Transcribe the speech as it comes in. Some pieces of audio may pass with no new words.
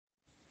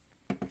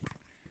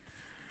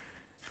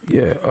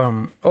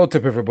Yeah,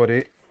 hotep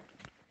everybody.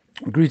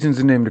 Greetings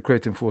in the name of the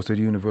creating force of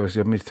the universe,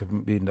 the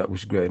omnipotent being that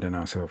which is greater than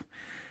ourselves.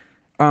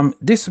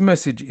 This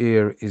message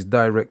here is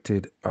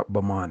directed at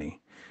Bomani.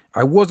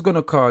 I was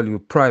gonna call you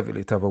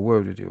privately to have a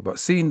word with you, but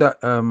seeing that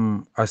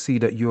I see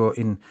that your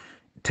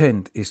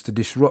intent is to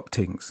disrupt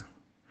things,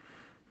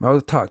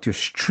 I'll talk to you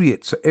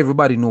straight so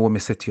everybody know what I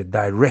say to you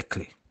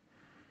directly.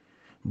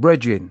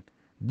 Brethren,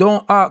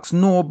 don't ask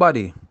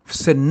nobody,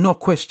 send no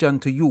question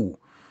to you,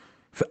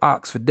 for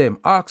ask for them.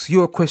 Ask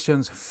your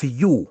questions for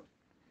you.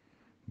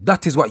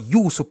 That is what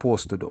you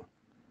supposed to do.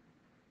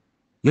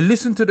 You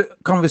listen to the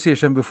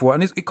conversation before,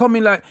 and it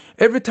coming like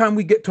every time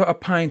we get to a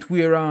point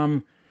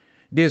where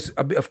there's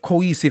a bit of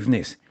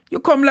cohesiveness, you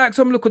come like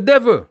some little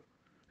devil,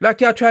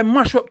 like you try and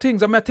mash up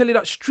things. I'm gonna tell you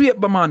that straight,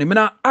 but man, I'm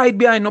not hide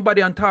behind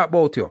nobody and talk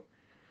about you.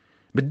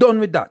 Be done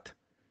with that.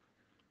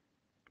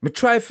 Me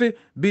try to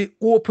be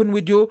open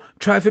with you,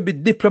 try to be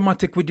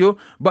diplomatic with you,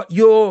 but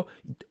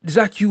it's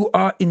like you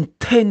are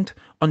intent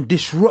on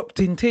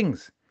disrupting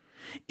things.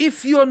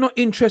 If you're not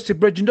interested,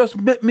 brethren, just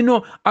let me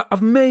know.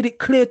 I've made it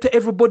clear to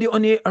everybody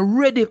on here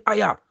already,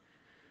 aya.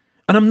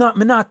 And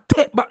me not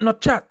take back no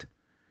chat.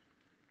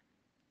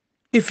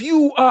 If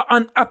you are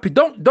unhappy,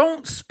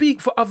 don't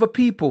speak for other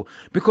people,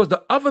 because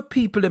the other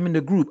people them in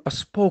the group are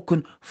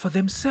spoken for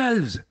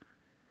themselves.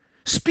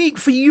 Speak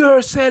for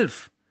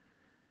yourself.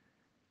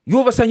 You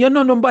overstand, you're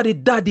not nobody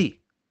daddy.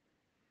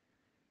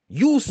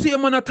 You see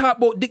man a talk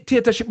about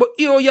dictatorship, but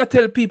here you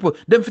tell people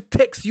them for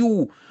text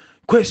you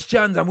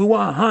questions and we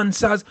want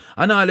answers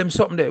and all them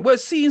something there. Well,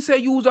 seeing say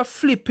you a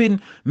flipping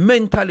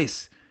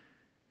mentalist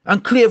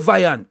and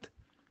clairvoyant.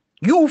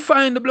 You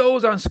find the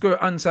blows and skirt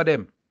answer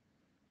them.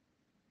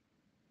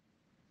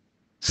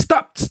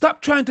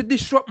 Stop trying to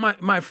disrupt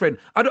my friend.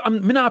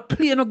 I'm not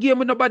playing no game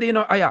with nobody, you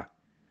know, aya.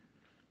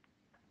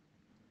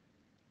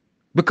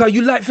 Because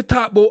you like to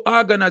talk about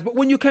organize, but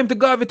when you came to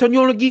Garveytown, you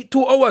only get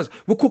 2 hours.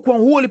 We cook one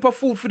whole heap of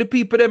food for the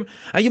people them,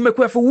 and you make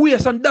way for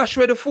waste and dash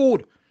away the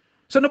food.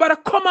 So nobody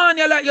come on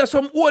you like you're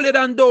some older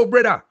than thou,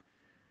 brother.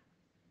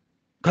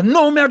 Cause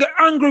now me I get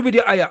angry with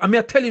you, aya, and me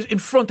I tell you in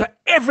front of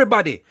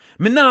everybody.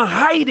 Me now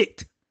hide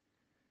it.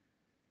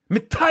 Me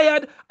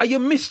tired of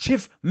your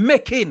mischief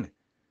making.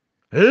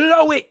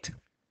 Allow it.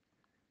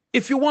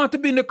 If you want to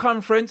be in the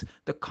conference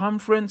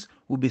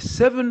will be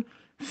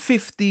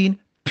 7:15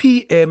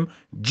 p.m.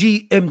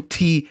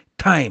 GMT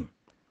time.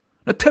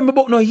 Now tell me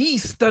about no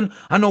Eastern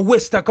and no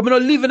Western, because I'm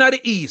not living at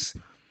the East.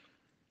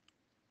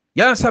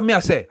 You understand me I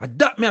say?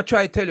 That me I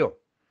try to tell you.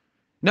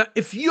 Now,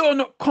 if you're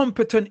not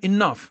competent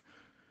enough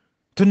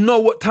to know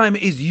what time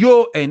it is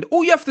your end,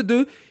 all you have to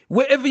do,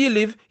 wherever you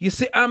live, you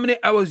say how many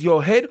hours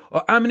you're ahead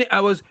or how many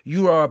hours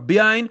you are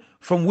behind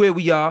from where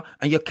we are,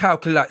 and you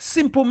calculate.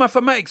 Simple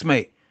mathematics,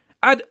 mate.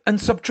 Add and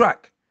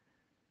subtract.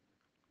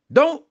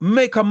 Don't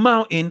make a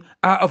mountain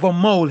out of a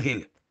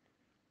molehill.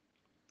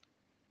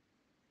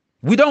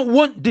 We don't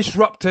want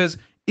disruptors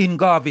in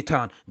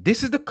Garveytown.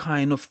 This is the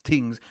kind of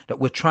things that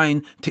we're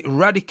trying to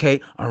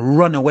eradicate and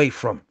run away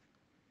from.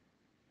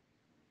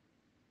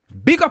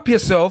 Big up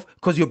yourself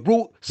because you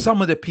brought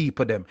some of the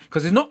people them.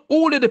 Because it's not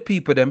all of the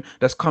people them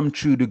that's come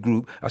through the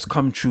group, that's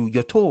come through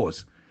your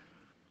tours.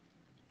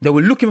 They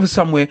were looking for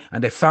somewhere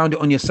and they found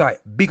it on your site.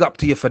 Big up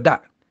to you for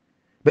that.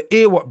 But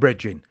hear what,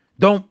 brethren?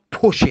 Don't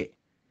push it.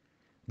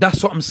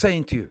 That's what I'm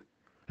saying to you.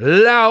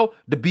 Allow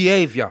the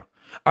behavior.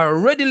 I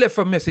already left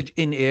a message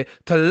in here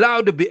to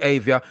allow the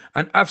behavior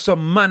and have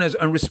some manners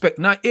and respect.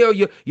 Now here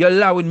you're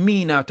allowing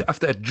me now to have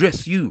to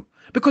address you.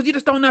 Because you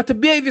just don't know how to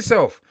behave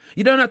yourself.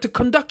 You don't know how to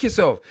conduct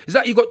yourself. It's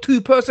like you got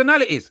two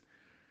personalities.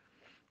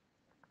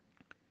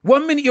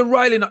 1 minute you're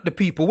riling up the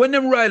people. When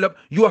them rile up,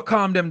 you are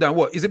calm them down.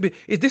 What? Is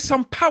this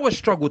some power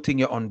struggle thing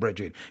you're on,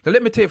 brethren? So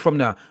let me tell you from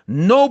now,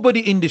 nobody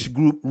in this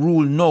group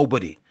rule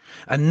nobody.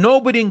 And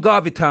nobody in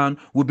Garveytown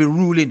will be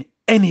ruling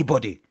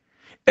anybody.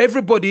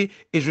 Everybody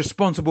is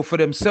responsible for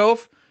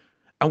themselves.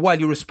 And while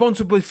you're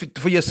responsible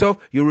for yourself,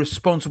 you're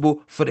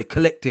responsible for the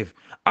collective.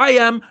 I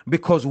am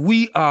because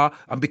we are,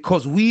 and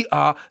because we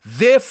are,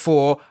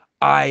 therefore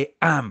I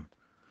am.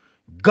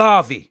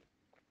 Garvey.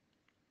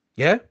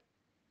 Yeah?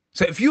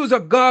 So if you was a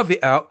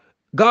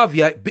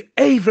Garveyite,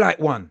 behave like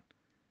one.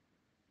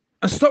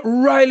 And stop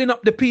riling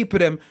up the people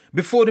them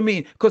before the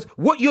meeting. Because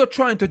what you're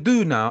trying to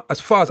do now, as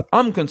far as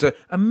I'm concerned,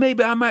 and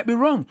maybe I might be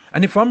wrong.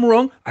 And if I'm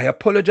wrong, I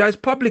apologize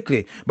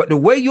publicly. But the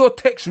way your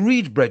text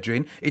reads,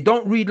 brethren, it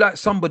don't read like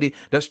somebody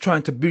that's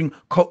trying to bring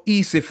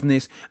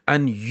cohesiveness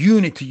and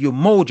unity, your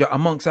moja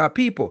amongst our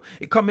people.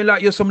 It coming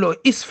like you're some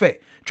little isfe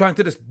trying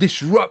to just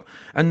disrupt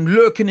and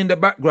lurking in the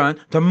background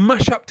to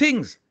mash up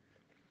things.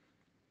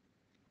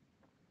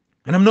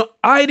 And I'm not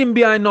hiding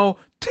behind no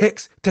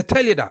text to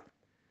tell you that.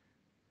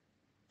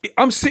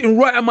 I'm sitting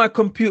right at my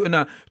computer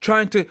now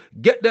trying to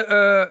get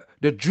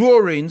the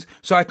drawings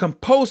so I can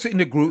post it in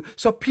the group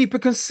so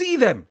people can see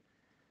them.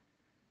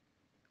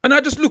 And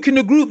I just look in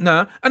the group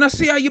now and I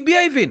see how you're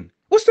behaving.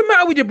 What's the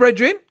matter with you,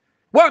 brethren?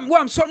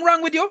 What, something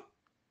wrong with you?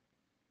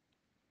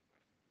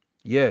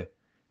 Yeah,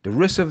 the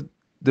rest of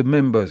the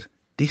members,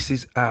 this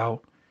is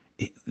how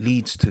it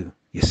leads to.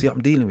 You see what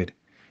I'm dealing with?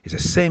 It's the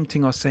same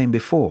thing I was saying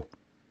before.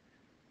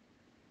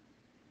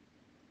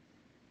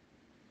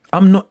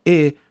 I'm not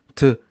here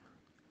to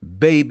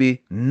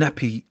baby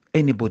nappy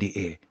anybody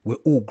here. We're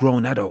all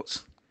grown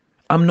adults.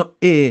 I'm not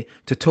here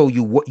to tell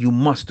you what you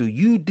must do.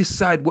 You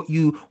decide what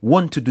you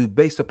want to do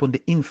based upon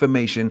the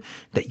information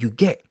that you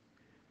get.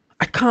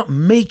 I can't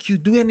make you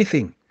do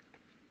anything.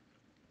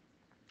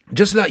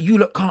 Just like you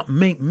lot can't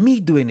make me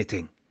do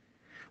anything.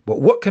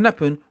 But what can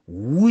happen?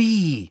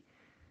 We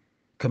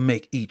can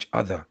make each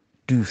other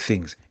do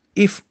things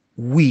if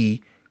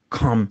we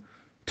come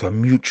to a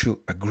mutual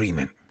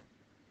agreement.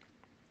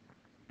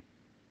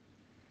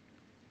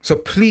 So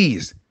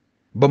please,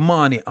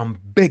 Bomani, I'm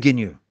begging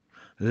you,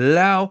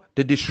 allow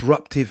the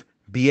disruptive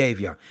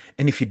behavior.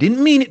 And if you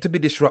didn't mean it to be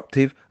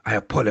disruptive, I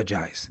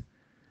apologize.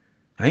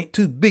 I ain't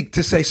too big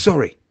to say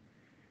sorry.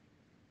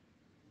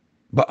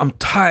 But I'm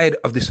tired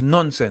of this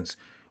nonsense.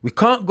 We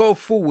can't go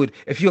forward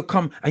if you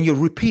come and you're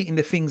repeating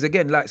the things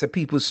again like some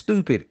people's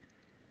stupid.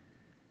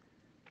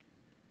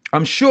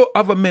 I'm sure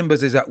other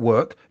members is at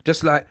work,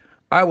 just like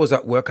I was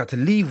at work. I had to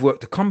leave work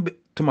to come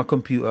to my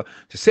computer,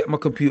 to set my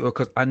computer,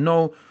 because I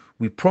know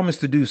we promised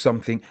to do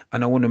something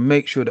and I want to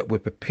make sure that we're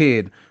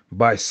prepared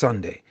by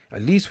Sunday.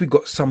 At least we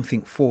got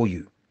something for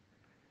you.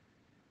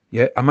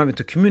 Yeah, I'm having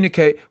to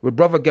communicate with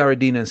Brother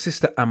Garveytown and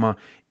Sister Amma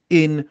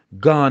in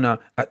Ghana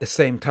at the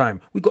same time.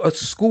 We got a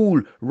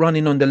school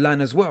running on the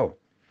line as well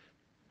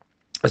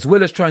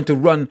as trying to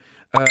run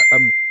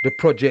the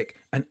project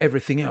and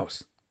everything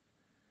else.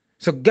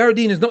 So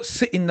Garveytown is not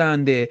sitting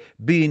down there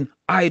being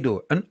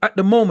idle, and at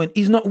the moment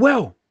he's not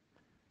well.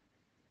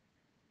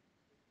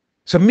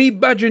 So me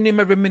badgering him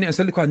every minute and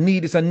say, look, I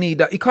need this, I need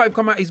that. He can't even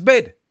come out of his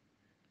bed.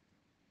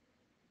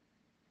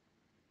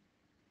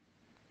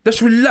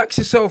 Just relax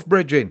yourself,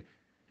 brethren.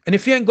 And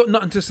if you ain't got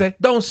nothing to say,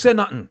 don't say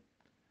nothing.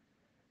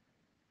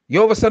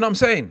 You understand what I'm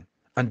saying?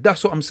 And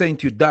that's what I'm saying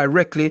to you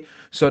directly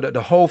so that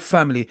the whole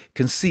family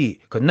can see.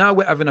 Because now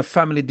we're having a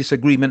family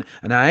disagreement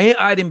and I ain't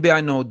hiding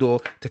behind no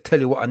door to tell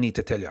you what I need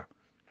to tell you.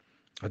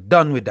 I'm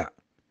done with that.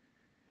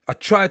 I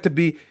try to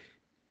be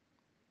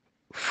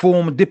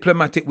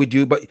diplomatic with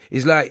you, but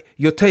it's like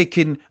you're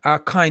taking our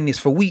kindness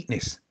for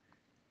weakness.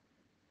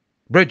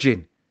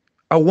 Brethren,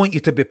 I want you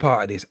to be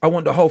part of this. I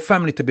want the whole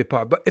family to be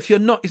part. But if you're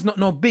not, it's not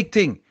no big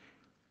thing.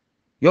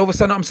 You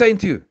understand what I'm saying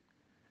to you?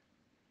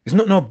 It's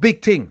not no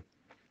big thing.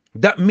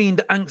 That mean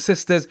the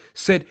ancestors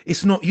said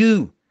it's not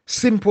you.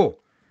 Simple.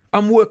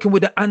 I'm working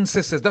with the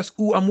ancestors. That's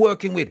who I'm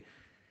working with.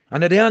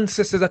 And the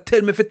ancestors are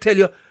telling me to tell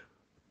you,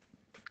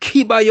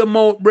 keep by your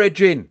mouth,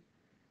 brethren.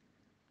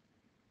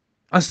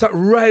 And start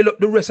rile up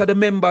the rest of the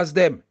members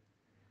them.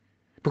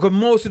 Because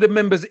most of the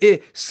members here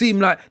seem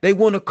like they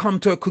want to come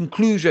to a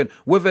conclusion,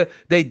 whether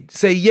they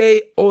say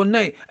yay or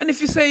nay. And if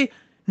you say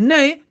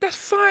nay, that's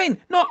fine.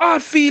 No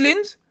hard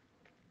feelings.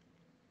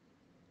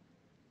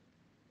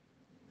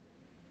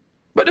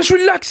 But just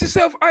relax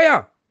yourself,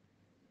 Aya.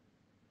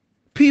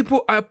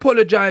 People, I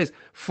apologize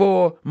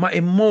for my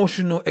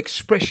emotional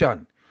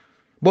expression.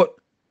 But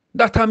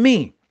that I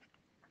mean.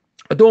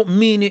 I don't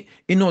mean it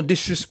in no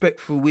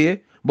disrespectful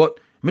way, but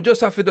me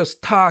just have to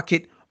just talk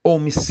it or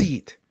me see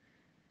it.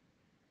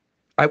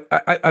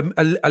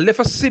 I left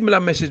a similar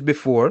message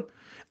before,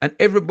 and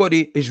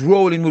everybody is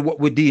rolling with what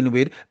we're dealing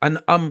with, and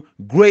I'm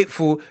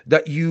grateful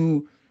that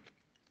you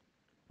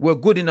were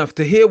good enough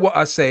to hear what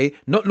I say,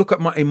 not look at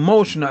my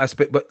emotional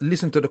aspect, but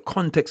listen to the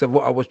context of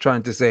what I was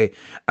trying to say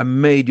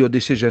and made your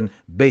decision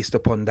based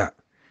upon that.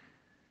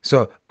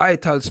 So I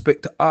tell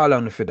respect to all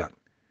on for that.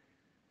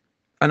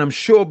 And I'm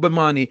sure,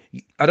 Bomani,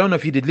 I don't know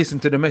if you did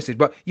listen to the message,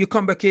 but you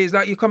come back here, it's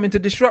like you coming to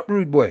disrupt,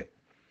 rude boy.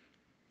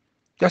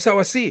 That's how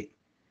I see it.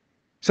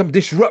 Some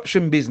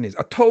disruption business.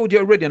 I told you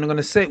already, and I'm going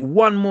to say it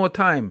one more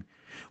time.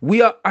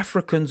 We are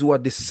Africans who are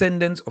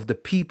descendants of the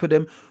people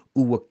them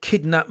who were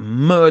kidnapped,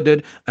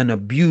 murdered, and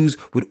abused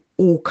with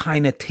all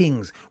kind of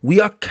things. We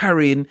are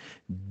carrying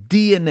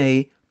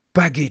DNA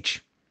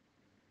baggage.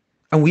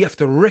 And we have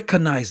to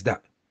recognize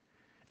that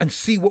and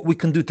see what we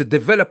can do to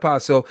develop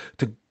ourselves,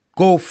 to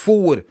go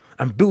forward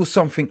and build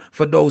something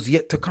for those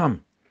yet to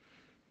come.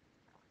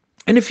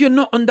 And if you're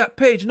not on that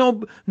page,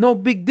 no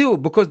big deal,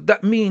 because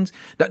that means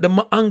that the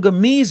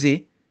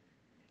Mangamizi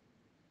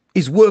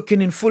is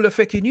working in full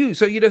effect in you.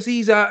 So you just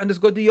ease out and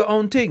just go do your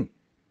own thing.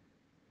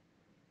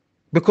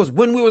 Because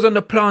when we was on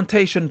the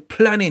plantation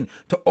planning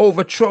to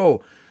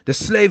overthrow the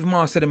slave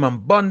master them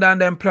and burn down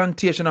them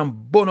plantation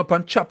and burn up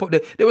and chop up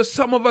there was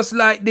some of us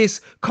like this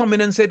coming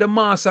and say the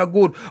master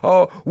good.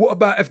 Oh, what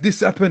about if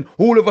this happen?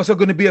 All of us are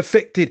going to be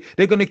affected.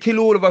 They're going to kill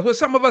all of us. Well,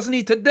 some of us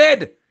need to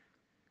dead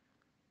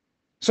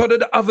so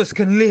that the others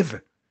can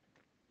live.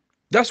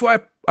 That's why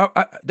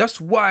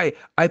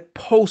I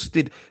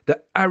posted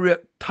the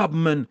Harriet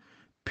Tubman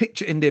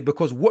picture in there,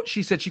 because what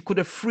she said, she could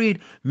have freed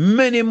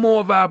many more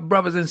of our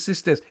brothers and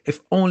sisters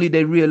if only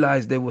they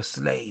realized they were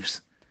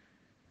slaves.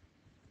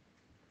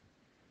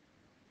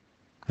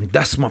 And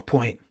that's my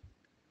point.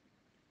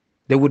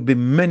 There would be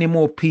many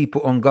more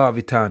people on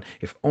Garveytown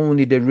if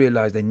only they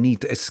realized they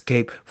need to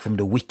escape from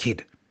the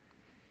wicked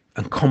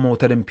and come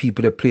out of them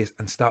people, the place,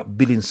 and start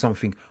building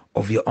something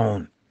of your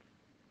own.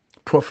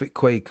 Prophet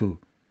Kawku,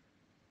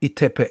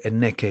 Itepe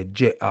Eneke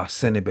Je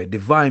Senebe,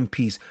 divine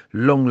peace,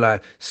 long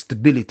life,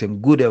 stability,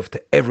 and good health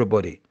to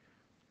everybody.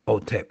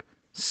 hotep.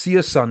 See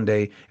you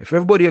Sunday. If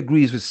everybody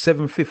agrees with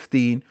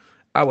 7:15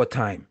 our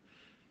time,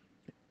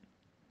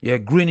 yeah,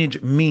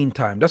 Greenwich Mean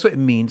Time. That's what it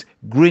means.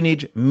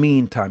 Greenwich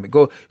Mean Time.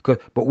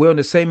 But we're on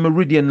the same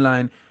meridian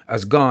line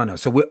as Ghana,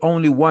 so we're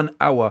only 1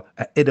 hour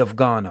ahead of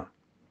Ghana.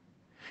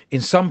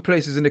 In some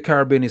places in the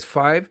Caribbean, it's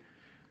 5.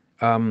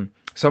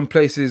 Some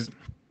places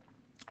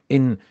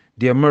in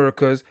the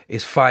Americas,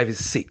 it's 5,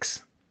 is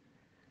 6.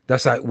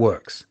 That's how it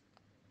works.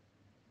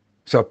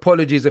 So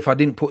apologies if I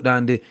didn't put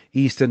down the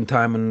Eastern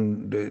time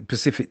and the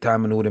Pacific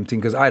time and all them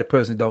things, because I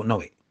personally don't know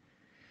it.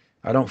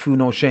 I don't feel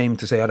no shame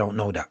to say I don't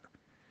know that.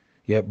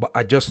 Yeah, but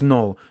I just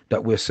know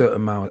that we're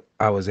certain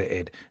hours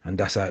ahead, and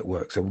that's how it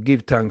works. So we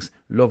give thanks,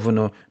 love and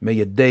honor. May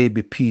your day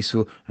be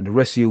peaceful, and the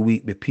rest of your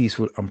week be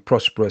peaceful and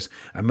prosperous.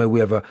 And may we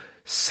have a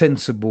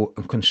sensible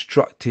and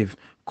constructive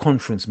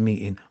conference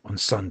meeting on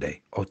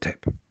Sunday.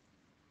 hotep.